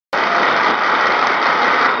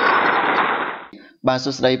បាទ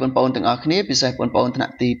សួស្តីបងប្អូនទាំងអស់គ្នាពិសេសបងប្អូនថ្នា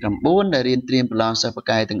ក់ទី9ដែលរៀនត្រៀមប្រឡងសិស្សប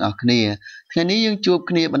កាយទាំងអស់គ្នាថ្ងៃនេះយើងជួប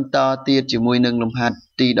គ្នាបន្តទៀតជាមួយនឹងលំហាត់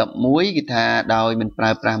ទី11គឺថាដោយមិនប្រើ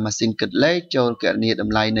ប្រាស់ម៉ាស៊ីនគិតលេខចូលគណនាត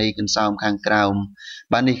ម្លៃនៃកន្សោមខាងក្រោម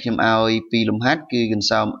បាទនេះខ្ញុំឲ្យពីរលំហាត់គឺកន្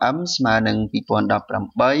សោម m ស្មើនឹង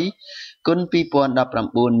2018គុណ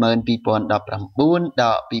2019 2019 ដក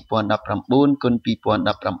2019គុណ2018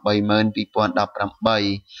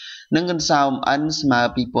 2018និងកន្សោម n ស្មើ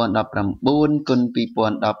2019គុណ2017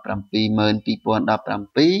 2017ដក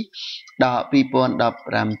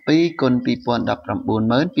2017គុណ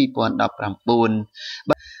2019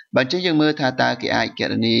 2019បាទអញ្ចឹងយើងមើលថាតើគេអាចគ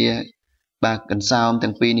ណនាបាទកន្សោម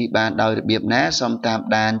ទាំងពីរនេះបានដោយរបៀបណាសូមតាម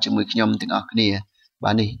ដានជាមួយខ្ញុំទាំងអស់គ្នា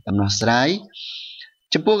បាទនេះដំណោះស្រាយ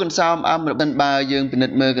ចំពោះកន្សោម m របស់បើយើងពិនិ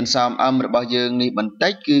ត្យមើលកន្សោម m របស់យើងនេះបន្តិ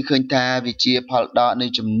ចគឺឃើញថាវាជាផលដកនៃ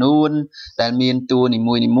ចំនួនដែលមានតួនី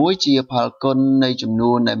មួយៗជាផលគុណនៃចំ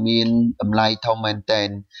នួនដែលមានតម្លៃធំមែនទែន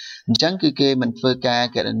អញ្ចឹងគឺគេមិនធ្វើការ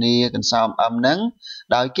គណនាកន្សោម m ហ្នឹង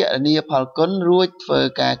ដោយគណនាផលគុណរួចធ្វើ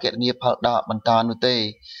ការគណនាផលដកបន្តនោះទេ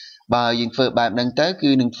បើយើងធ្វើបែបហ្នឹងទៅគឺ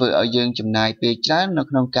នឹងធ្វើឲ្យយើងចំណាយពេលច្រើននៅ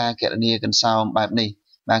ក្នុងការគណនាកន្សោមបែបនេះ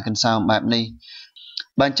បាទកន្សោមបែបនេះ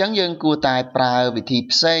បើអញ្ចឹងយើងគួរតែប្រើវិធី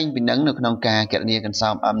ផ្សេងពីនឹងនៅក្នុងការគណនាកន្សោ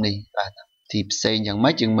ម m នេះបាទវិធីផ្សេងយ៉ាង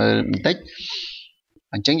ម៉េចយើងមើលបន្តិច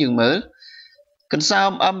អញ្ចឹងយើងមើលកន្សោម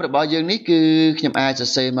m របស់យើងនេះគឺខ្ញុំអាចសរ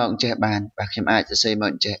សេរមកអញ្ចេះបានបាទខ្ញុំអាចសរសេរមក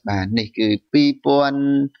អញ្ចេះបាននេះគឺ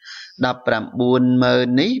2019ម៉ឺន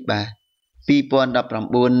នេះបាទ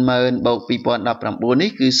2019ម៉ឺនបូក2019នេះ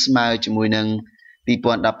គឺស្មើជាមួយនឹង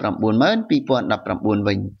2019ម៉ឺន2019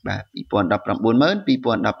វិញបាទ2019ម៉ឺន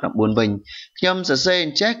2019វិញខ្ញុំសរសេរអ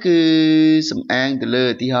ញ្ចេះគឺសំអាងទៅលើឧ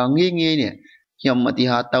ទាហរណ៍ងាយៗនេះខ្ញុំឧទា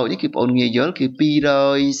ហរណ៍តូចនេះគឺបងប្អូនងាយយល់គឺ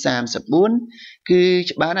234គឺ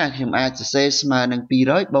ច្បាស់ណាស់ខ្ញុំអាចសរសេរស្មើនឹង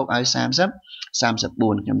200បូកឲ្យ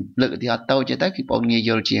34ខ្ញុំលើកឧទាហរណ៍តូចទៅគឺបងប្អូនងាយយ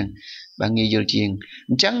ល់ជាងបាទងាយយល់ជាង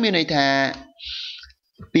អញ្ចឹងមានន័យថា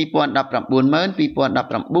2019ម៉ឺន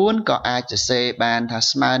2019ក៏អាចសរសេរបានថា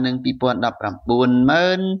ស្មើនឹង2019ម៉ឺ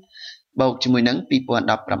នបូកជាមួយនឹង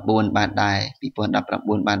2019បានដែរ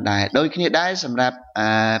2019បានដែរដូចគ្នាដែរសម្រាប់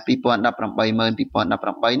2018ម៉ឺន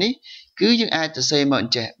2018នេះគឺយើងអាចសរសេរមកអ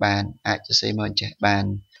ញ្ចេះបាន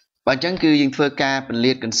បើអញ្ចឹងគឺយើងធ្វើការពន្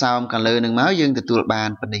លាតកន្សោមខាងលើនឹងមកយើងទទួលបាន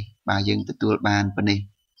ប៉ុណ្នេះបាទយើងទទួលបានប៉ុណ្នេះ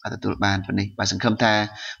បាទសង្ឃឹមថា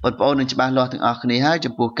បងប្អូននឹងច្បាស់លាស់ទាំងអស់គ្នាហើយ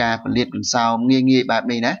ចំពោះការពន្លាតកន្សោមងាយៗបែប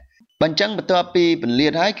នេះណាបើអញ្ចឹងបន្ទាប់ពីពន្លា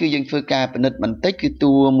តហើយគឺយើងធ្វើការពិនិត្យបន្តិចគឺ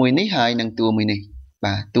តួមួយនេះហើយនិងតួមួយនេះ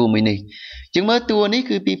បាទតួមួយនេះយើងមើលតួនេះ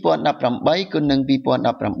គឺ2018គុណនឹង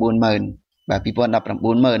2019ម៉ឺនបាទ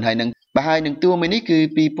2019ម៉ឺនហើយនឹងតួមួយនេះគឺ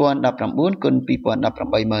2019គុណ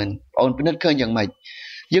2018ម៉ឺនបងអូនពិនិត្យឃើញយ៉ាងម៉េច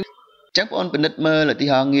យើងអញ្ចឹងបងអូនពិនិត្យមើលឧទា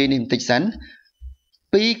ហរណ៍ងាយនេះបន្តិចសិន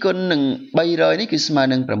2គុណនឹង300នេះគឺស្មើ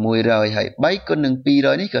នឹង600ហើយ3គុណនឹង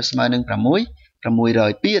200នេះក៏ស្មើនឹង600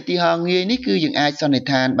ពីឧទាហរណ៍ងាយនេះគឺយើងអាចសន្និ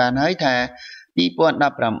ដ្ឋានបានហើយថា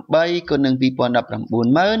2018គុណនឹង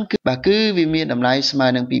2019ម៉ឺនគឺវាមានតម្លៃស្មើ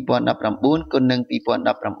នឹង2019គុណនឹង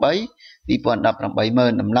2018ម៉ឺ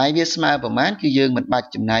នតម្លៃវាស្មើប្រមាណគឺយើងមិនបាច់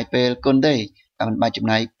ចំណាយពេលគុណទេ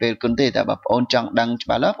តែបើបងអូនចង់ដឹងច្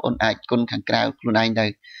បាស់លាស់បងអូនអាចគុណខាងក្រៅខ្លួនឯងទៅ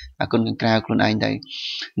អ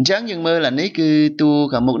ញ្ចឹងយើងមើលអានេះគឺតួ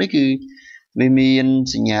ខាងមុខនេះគឺវាមាន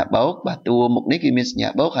សញ្ញាបូកបាទតួមុខនេះគឺមានសញ្ញា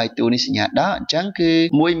បូកហើយតួនេះសញ្ញាដកអញ្ចឹងគឺ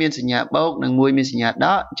មួយមានសញ្ញាបូកនិងមួយមានសញ្ញាដ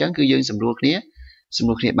កអញ្ចឹងគឺយើងសម្រួលគ្នា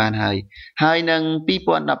បានហើយនឹង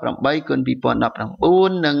2018គុណ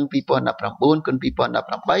2019និង2019គុណ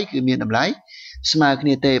2018គឺមានតម្លៃស្មើគ្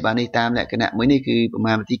នាទេបាទនេះតាមលក្ខណៈមួយនេះគឺប្រ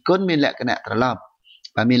មាណវិធីគុណមានលក្ខណៈត្រឡប់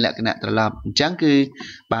បាទមានលក្ខណៈត្រឡប់អញ្ចឹងគឺ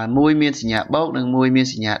បាទមួយមានសញ្ញាបូកនិងមួយមាន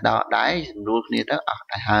សញ្ញាដកដែរសម្រួលគ្នាទៅអស់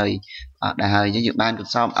ដែរហើយអញ្ចឹងយើងបានក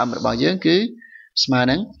ន្សោម m របស់យើងគឺស្មើ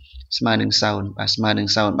នឹង0បាទស្មើនឹង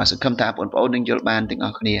0បាទសង្ឃឹមថាបងប្អូននឹងយល់បានទាំងអ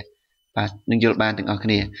ស់គ្នាបាទ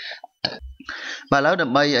ឥឡូវដើ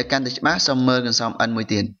ម្បីឲ្យកាន់តែច្បាស់សូមមើលកន្សោម n មួយ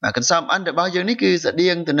ទៀតបាទកន្សោម n របស់យើងនេះគឺស្តៀ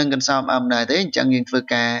ងទៅនឹងកន្សោម m ដែរទេអញ្ចឹងយើងធ្វើ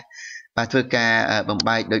ការបំ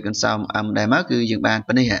បែកដូចកន្សោម m ដែរមកគឺយើងបាន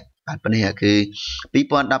ប៉ុណ្នេះគឺ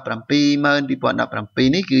2017ម៉ឺន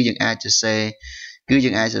2017នេះគឺយើងអាចសរសេរ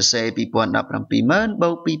2017ម៉ឺនបូ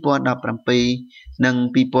ក2017និង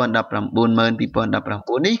2019ម៉ឺន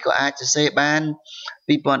2019នេះក៏អាចសរសេរបាន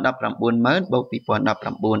2019ម៉ឺនបូក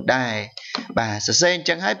2019ដែរបាទសរសេរអញ្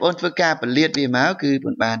ចឹងហើយបងប្អូនធ្វើការពន្លាតវាមកគឺ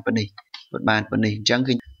បានប៉ុណ្នេះអញ្ចឹង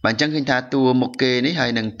ឃើញថាតួមុខគេនេះហើ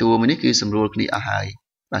យនឹងតួមួយនេះគឺសម្រួលគ្នាអស់ហើយ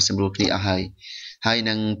បាទសម្រួលគ្នាអស់ហើយ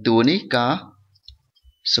នឹងតួនេះក៏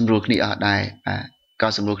សម្រួលគ្នាអស់ដែរ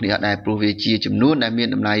ព្រោះវាជាចំនួនដែលមាន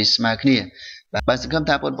តម្លៃស្មើគ្នាបាទសង្ឃឹម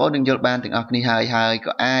ថាបងប្អូននឹងយល់បានទាំងអស់គ្នាហើយ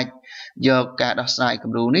ក៏អាចយកការដោះស្រាយ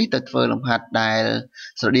គំរូនេះទៅធ្វើលំហាត់ដែល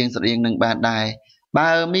ស្រដៀងនឹងបានដែរ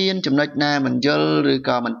បើមានចំណុចណាមិនយល់ឬ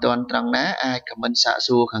ក៏មិនទាន់ត្រង់ណាអាចខមមិនសាក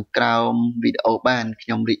សួរខាងក្រោមវីដេអូបានខ្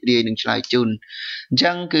ញុំរីករាយនឹងឆ្លើយជូនអញ្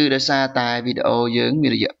ចឹងគឺដោយសារតែវីដេអូយើងមា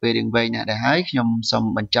នរយៈពេលរៀងវែងណាស់ដែរហើយខ្ញុំសូម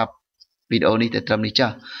បញ្ចប់វីដេអូនេះទៅត្រឹមនេះ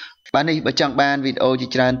ចុះបាទនេះបើចង់បានវីដេអូជា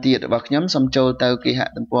ច្រើនទៀតរបស់ខ្ញុំសូមចូលទៅគេហ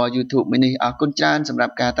ទំព័រ YouTube មួយនេះអរគុណច្រើនសម្រា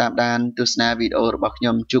ប់ការតាមដានទស្សនាវីដេអូរបស់ខ្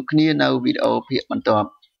ញុំជួបគ្នានៅវីដេអូភាគបន្ទាប់